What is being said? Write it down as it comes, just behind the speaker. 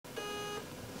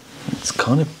It's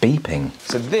kind of beeping.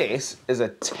 So this is a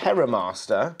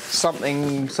Terramaster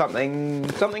something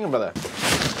or other.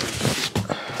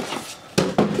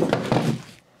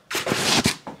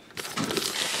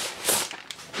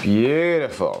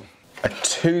 Beautiful. A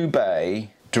 2-bay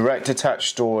direct attach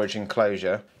storage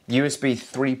enclosure, USB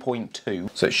 3.2,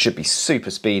 so it should be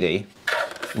super speedy.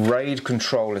 RAID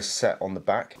control is set on the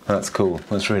back. That's cool,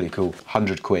 that's really cool.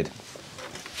 100 quid.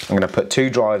 I'm gonna put 2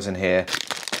 drives in here.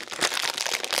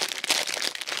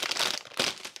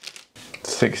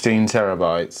 16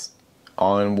 terabytes,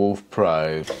 Ironwolf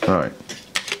Pro. Right,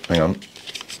 hang on.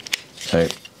 So,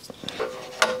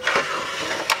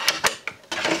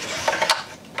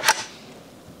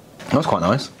 that's quite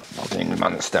nice. Building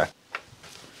monster.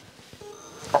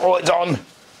 Oh, it's on!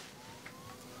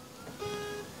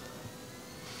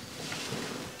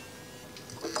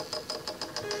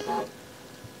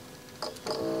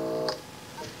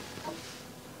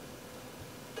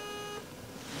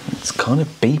 It's kind of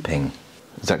beeping.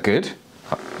 Is that good?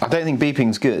 I don't think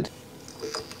beeping's good.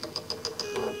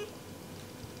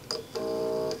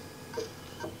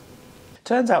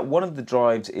 Turns out one of the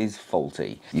drives is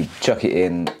faulty. You chuck it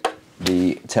in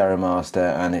the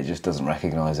Terramaster and it just doesn't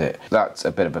recognise it. That's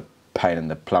a bit of a pain in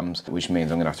the plums, which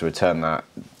means I'm gonna have to return that,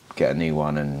 get a new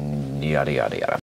one, and yada yada yada.